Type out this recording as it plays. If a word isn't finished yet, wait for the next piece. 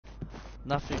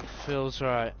Nothing feels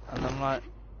right. And I'm like,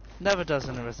 never does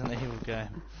in a Resident Evil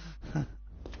game.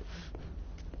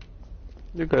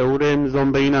 Look at all them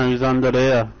zombinos under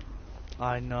there.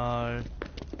 I know.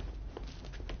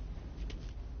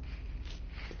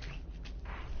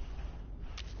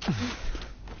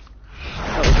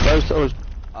 That was close. I was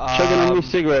chugging on my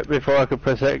cigarette before I could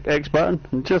press X button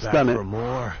and just Back done it. for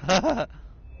more.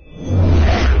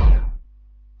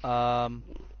 What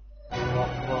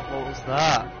was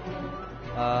that?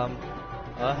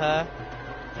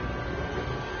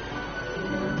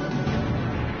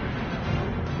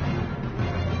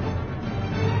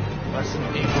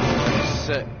 Resident Evil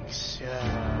 6,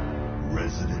 yeah.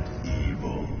 Resident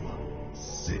Evil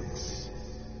 6.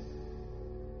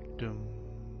 Doom.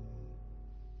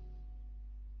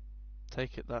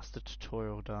 Take it that's the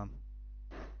tutorial done.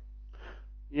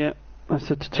 Yeah, that's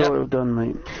the tutorial done,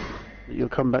 mate. You'll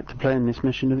come back to playing this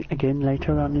mission again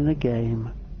later on in the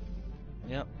game.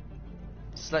 Yep.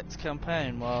 Select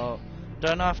campaign. Well,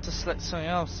 don't I have to select something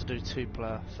else to do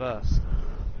 2-player first?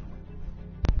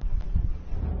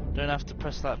 Don't I have to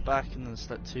press that back and then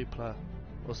select 2-player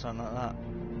or something like that?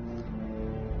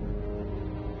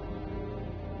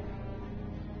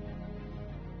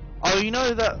 Oh, you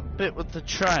know that bit with the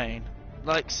train?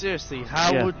 Like, seriously,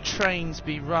 how would trains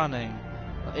be running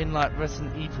in, like,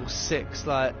 Resident Evil 6?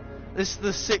 Like, this is the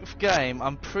 6th game.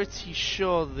 I'm pretty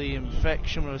sure the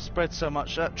infection would have spread so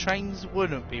much that trains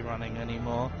wouldn't be running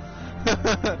anymore.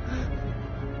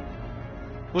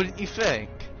 Wouldn't you think?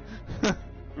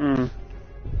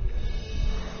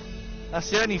 That's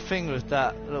the only thing with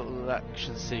that little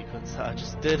action sequence that I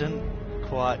just didn't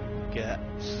quite get.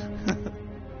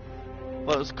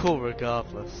 Well, it was cool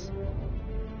regardless.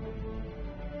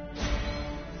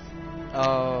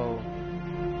 Oh,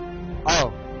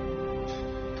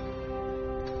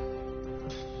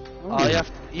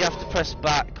 you have to press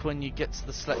back when you get to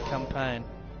the select campaign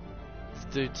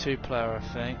to do 2-player,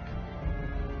 I think.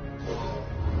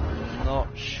 Not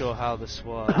sure how this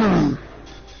works.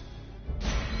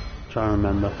 Try and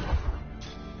remember.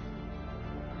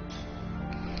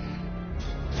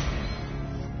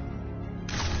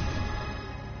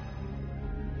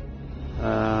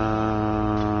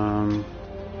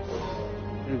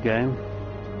 New game.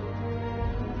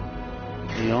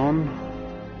 Leon.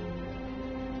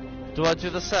 Do I do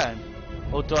the same?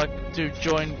 Or do I do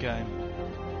join game?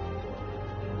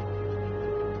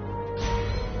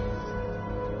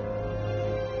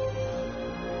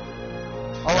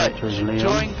 Oh wait,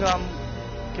 join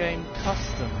game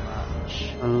custom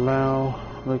match. Allow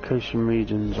location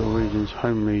regions or regions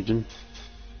home region.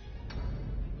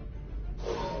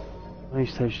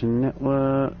 PlayStation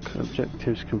Network.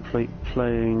 Objectives complete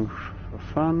playing for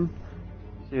fun.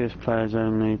 Serious players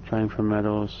only, playing for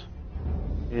medals.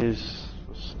 Is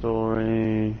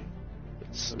story.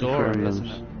 It's story, isn't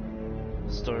it?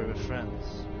 Story with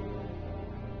friends.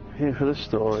 Here for the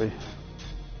story.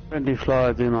 Friendly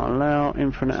fire do not allow.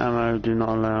 Infinite ammo do not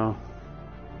allow.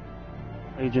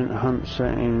 Agent hunt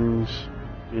settings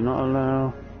do not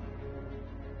allow.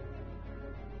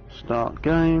 Start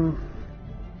game.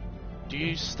 Do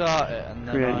you start it and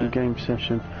then Create a game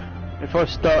session. If I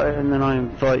start it and then I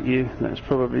invite you, that's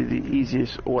probably the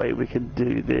easiest way we could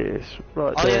do this.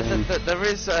 Right. Oh yeah, there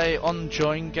is a on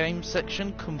join game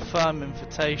section. Confirm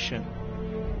invitation.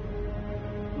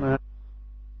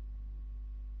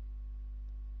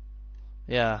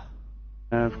 Yeah.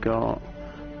 I've got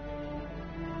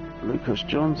Lucas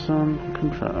Johnson.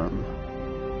 Confirm.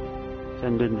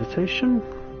 Send invitation.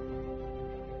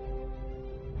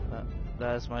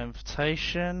 There's my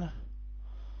invitation.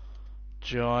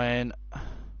 Join.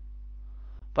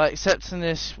 By accepting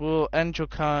this, we'll end your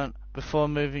current before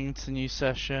moving to new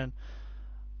session.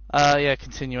 Yeah,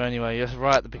 continue anyway. You're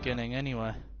right at the beginning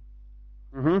anyway.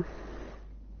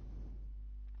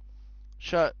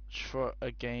 Search for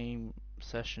a game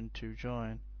session to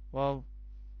join. Well,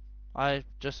 I've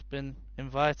just been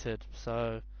invited,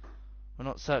 so we're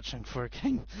not searching for a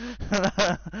game.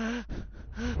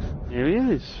 Here he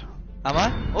is. Am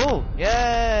I? Oh,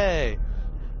 yay!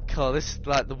 God, this is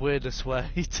like the weirdest way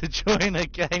to join a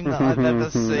game that I've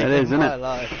ever seen in my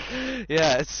life.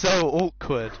 Yeah, it's so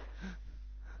awkward.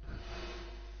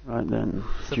 Right then,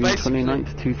 so June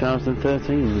 29th,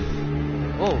 2013.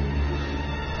 Oh,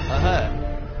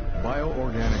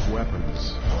 Bioorganic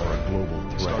weapons are a global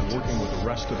threat. Start working with the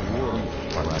rest of the world.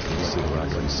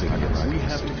 We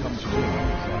have to come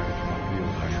clean.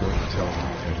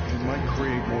 It might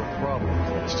create more problems,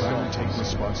 but it's time to take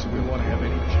responsibility. We want to have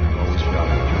any always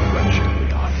value direction.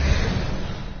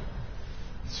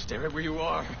 Stare at where you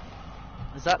are.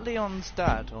 Is that Leon's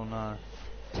dad or no?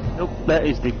 Nope, that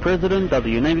is the President of the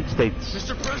United States.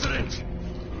 Mr. President!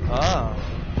 Oh.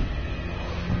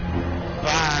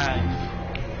 Bang!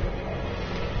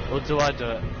 Or do I do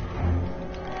it?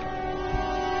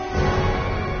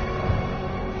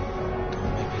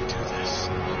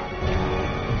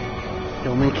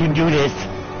 Don't make him do this.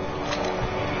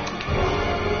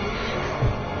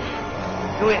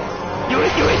 Do it! Do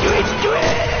it! Do it! Do it! Do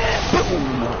it!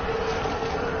 Boom!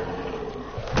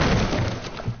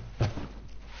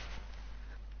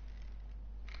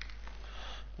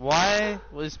 Why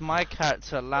was my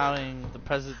character allowing the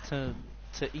president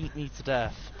to eat me to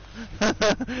death?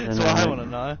 That's what I want to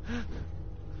know.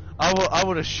 I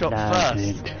would have shot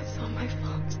first. It's all my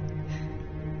fault.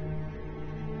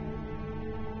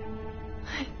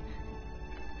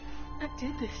 I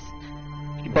did this.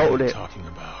 You bottled What are you it. talking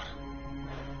about?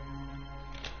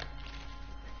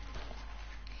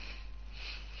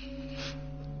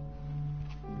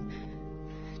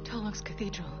 Tolok's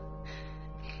Cathedral.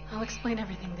 I'll explain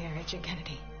everything there, Agent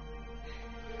Kennedy.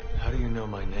 How do you know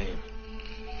my name?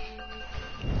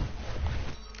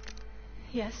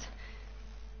 Yes?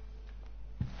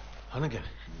 Hunnigan.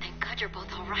 Thank God you're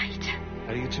both all right.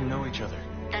 How do you two know each other?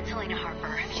 That's Helena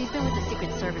Harper. She's been with the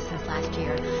Secret Service since last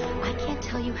year. I can't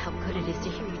tell you how good it is to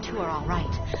hear you two are all right.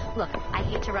 Look, I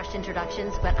hate to rush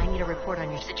introductions, but I need a report on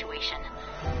your situation.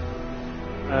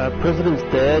 President's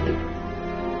dead.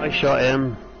 I shot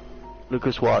him.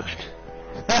 Lucas watched.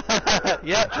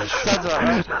 Yep, sounds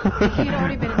alright. He had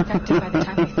already been infected by the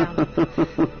time we found him.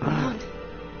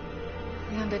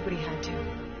 Leon did what he had to.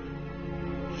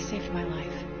 He saved my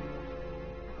life.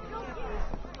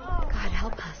 God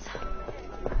help us.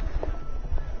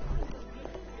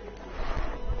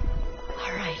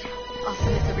 All right, I'll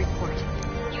send us a report.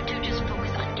 You two just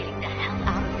focus on getting the hell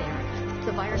out of there.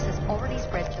 The virus has already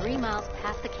spread 3 miles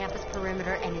past the campus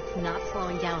perimeter, and it's not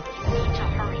slowing down. You need to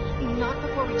hurry. Not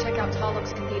before we check out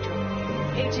Tolok's Cathedral.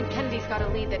 Agent Kennedy's got a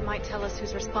lead that might tell us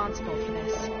who's responsible for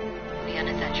this. Leon,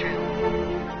 is that true?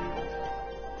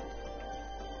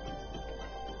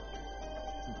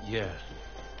 Yeah.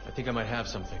 I think I might have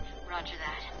something. Roger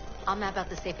that. I'll map out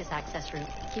the safest access route.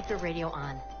 Keep your radio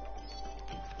on.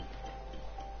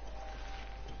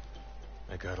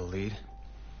 I got a lead.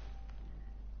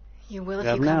 You will if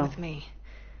Yeah, you come now. with me.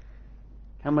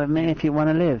 Come with me if you want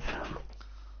to live.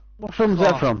 What film's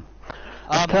that from?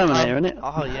 Terminator, isn't it?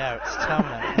 Oh yeah, it's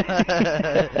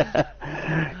Terminator.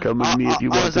 Come with me if you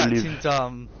I want was to acting live.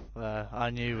 dumb. I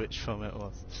knew which film it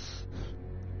was.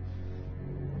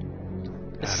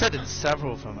 It's said in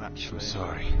several of them actually, I'm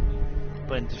sorry.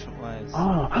 but in different ways.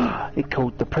 Oh, it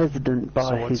called the president by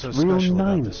So what's his so real special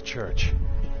about name. this church?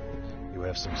 You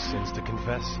have some sins to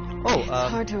confess? Oh, It's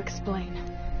hard to explain.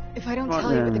 If I don't Right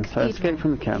tell you at the then, so cathedral, escape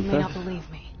from the you may not campus. believe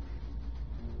me.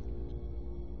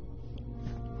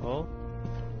 oh,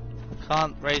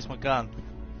 can't raise my gun.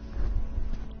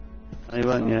 You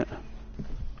won't yet.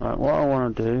 Right, what I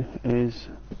want to do is...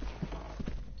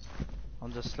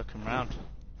 I'm just looking around.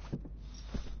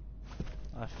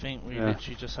 I think we Yeah.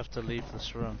 literally just have to leave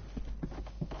this room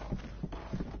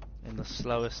in the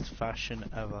slowest fashion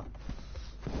ever.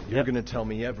 You're Yep. gonna tell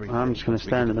me everything. I'm just going to once we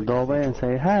stand get in the to doorway and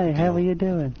say, hey, how are you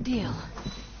doing? Deal.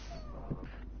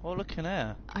 Oh, look in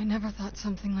here. I never thought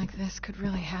something like this could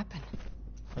really happen.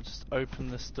 I just open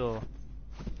this door.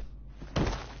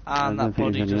 I And don't that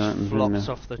think body there's any just items in flops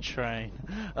there. off the train,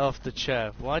 off the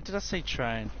chair. Why did I say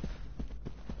train?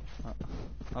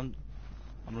 I'm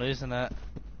losing it.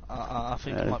 I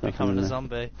think Yeah, I might there's become a nothing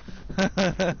zombie.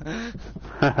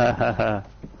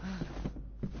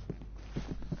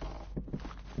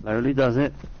 Slowly does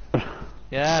it.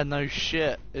 Yeah, no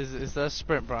shit. Is there a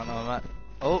sprint button on that?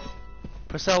 Oh,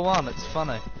 press L1. It's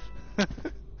funny.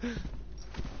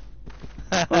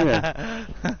 Oh yeah.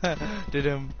 Did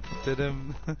him.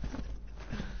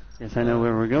 Guess I know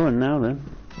where we're going now then.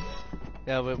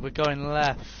 Yeah, we're going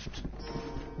left.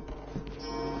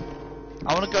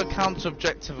 I want to go counter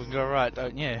objective and go right,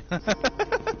 don't you?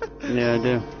 Yeah, I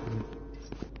do.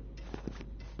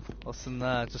 What's in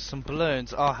there? Just some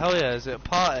balloons. Oh hell yeah! Is it a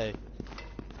party?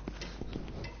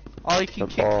 Oh, you can The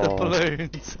kick the ball.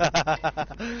 balloons.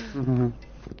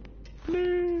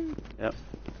 Balloon. Yep.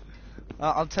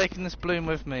 I'm taking this balloon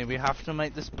with me. We have to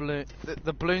make this balloon.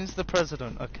 The balloon's the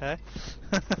president, okay?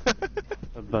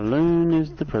 The balloon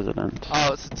is the president.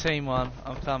 Oh, it's a team one.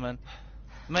 I'm coming.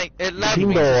 Make it allowed Team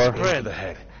me to door. Aim for sprint. the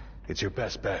head. It's your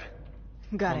best bet.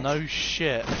 Got Oh, it. no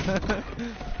shit.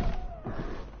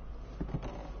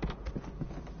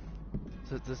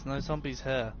 There's no zombies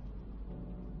here.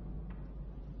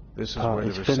 This is Oh, where the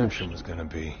it's reception finished. was gonna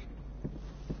be.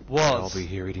 I'll Was. be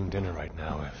here eating dinner right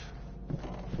now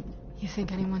if... You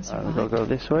think anyone We've survived? got to go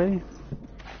this way.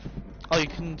 Oh, you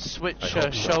can switch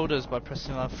shoulders by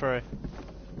pressing R3.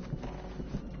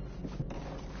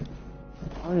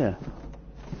 Oh yeah.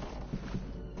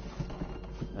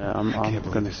 Yeah, I'm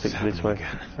going to stick to this way.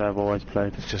 So I've always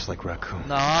played. It's just like Raccoon.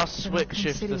 No, I'll switch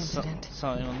if City there's incident.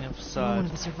 something on the other You're side. one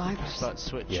of the survivors. Just like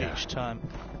switch Yeah. each time.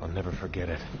 I'll never forget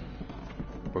it.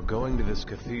 We're going to this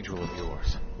cathedral of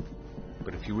yours.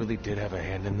 But if you really did have a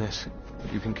hand in this,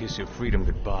 you can kiss your freedom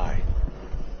goodbye.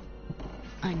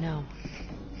 I know.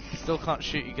 Still can't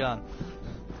shoot your gun.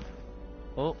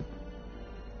 Oh,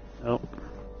 Oh,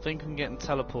 think I'm getting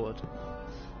teleported.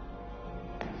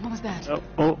 What was that?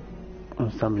 oh.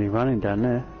 There's somebody running down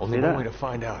there. Only See one that? way to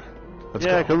find out. Let's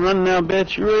Yeah, I go. can run now,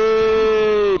 bitch.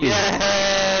 Whee!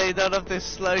 Yay! None of this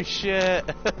slow shit.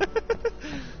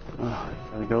 Oh,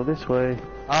 gotta go this way.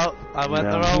 Oh, I went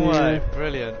the Down wrong way. here.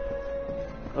 Brilliant.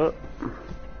 Oh,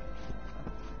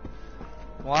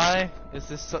 Why is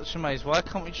this such a maze? Why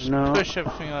can't we just No. push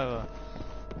everything over?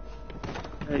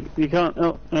 hey, you can't.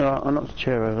 Oh, I knocked the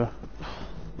chair over.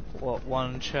 What,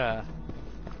 one chair?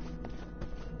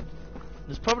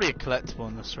 There's probably a collectible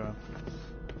in this room.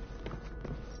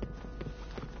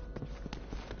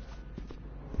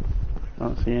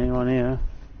 Can't see anyone here.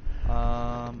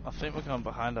 I think we're going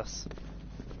behind us.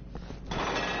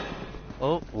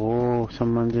 Oh, Oh,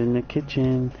 someone's in the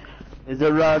kitchen. There's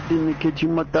a rat in the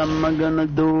kitchen. What am I gonna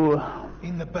do?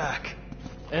 In the back.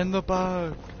 in the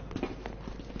back.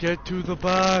 Get to the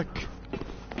back.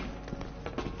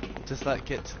 Just like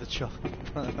get to the chop.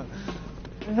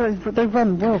 They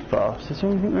run well fast. Is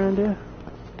there anything around here?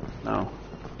 No.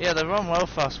 Yeah, they run well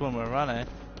fast when we're running.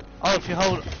 Oh, if you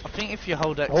hold, I think if you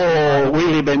hold X. Oh,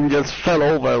 Wheelie Bin just fell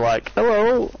over like,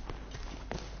 hello.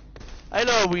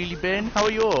 Hello, Wheelie Bin. How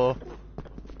are you?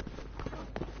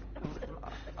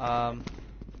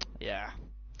 Yeah.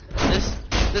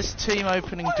 This team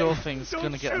opening door thing's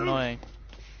gonna get annoying.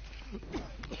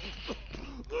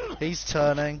 He's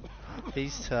turning.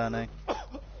 He's turning.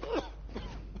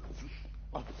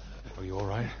 Are you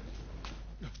alright?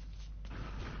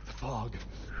 The fog.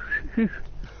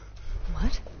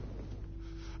 What?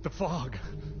 The fog.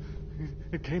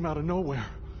 It came out of nowhere.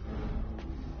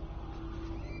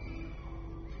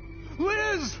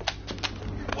 Liz!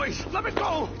 Wait, let me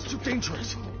go! It's too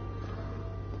dangerous.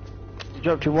 You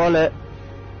dropped your wallet.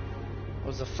 What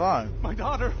was the phone? My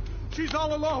daughter, she's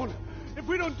all alone. If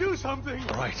we don't do something...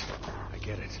 All right, I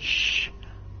get it. Shh.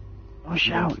 Oh,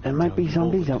 shout. There might be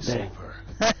zombies up there.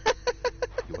 Save her.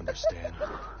 You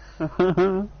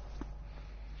understand?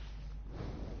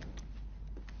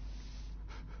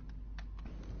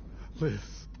 Liz.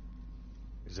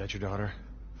 Is that your daughter?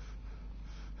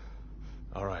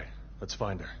 All right, let's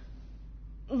find her.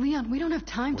 Leon, we don't have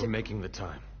time We're to... making the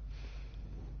time.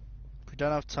 We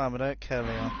don't have time. I don't care,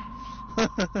 Leon.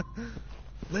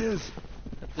 Liz!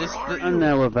 And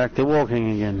now we're back to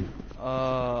walking again.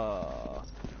 Oh,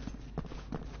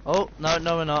 no,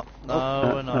 we're not.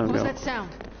 No, we're not. no. What was go. that sound?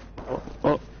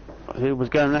 Oh, it was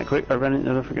going that quick. I ran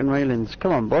into the freaking railings.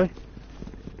 Come on, boy.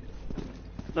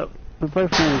 Look, we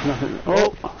both know there's nothing.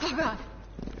 Oh, Oh, God.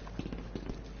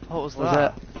 What was what was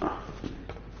that? that?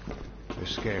 They're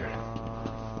scared.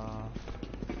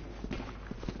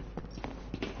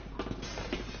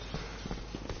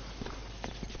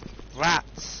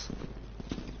 Rats.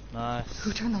 Nice.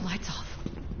 Who turned the lights off?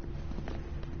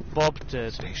 Bob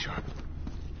did. Stay sharp.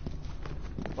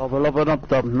 Bobble, up,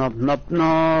 up, up, knob, knob,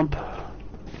 knob.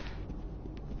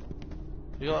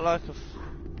 We got like a.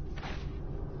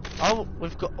 Oh,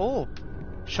 we've got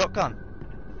shotgun.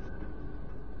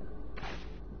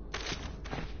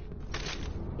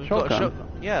 We've got a Shotgun?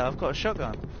 shotgun. Yeah, I've got a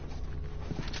shotgun.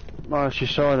 Oh, she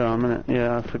saw it in a minute.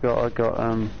 Yeah, I forgot. I got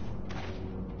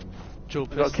Dual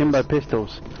I got pistols. Kimbo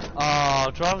pistols. Oh,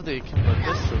 I'd rather do Kimbo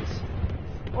pistols.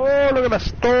 Oh, look at the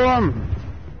storm!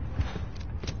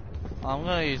 I'm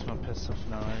gonna use my pistol for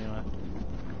now anyway.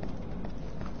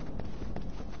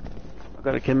 I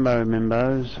got a Kimbo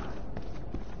Mimbos.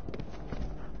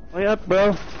 Way up,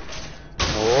 bro.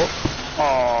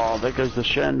 Oh, there goes the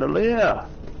chandelier.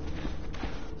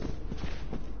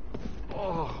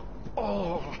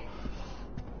 Oh.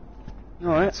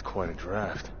 Alright. That's quite a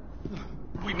draft.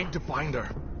 We need to find her.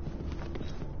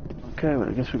 Okay, well,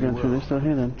 I guess we're going through this door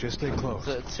here then. Just stay close.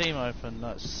 Is it a team open? No,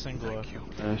 it's single Thank open. you.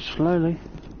 Very slowly.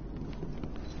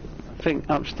 I think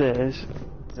upstairs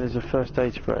there's a first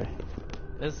aid spray.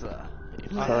 Is there?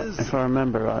 If I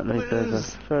remember rightly, there's a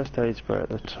Liz. first aid spray at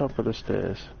the top of the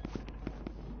stairs.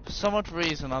 For some odd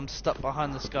reason, I'm stuck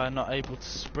behind this guy, not able to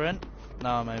sprint.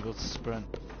 Now I'm able to sprint.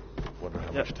 Wonder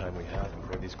how Yep. much time we have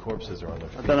before these corpses are on their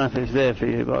feet. I don't know if it's there for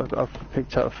you, but I've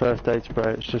picked up a first aid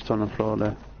spray. It's just on the floor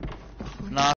there. Nah,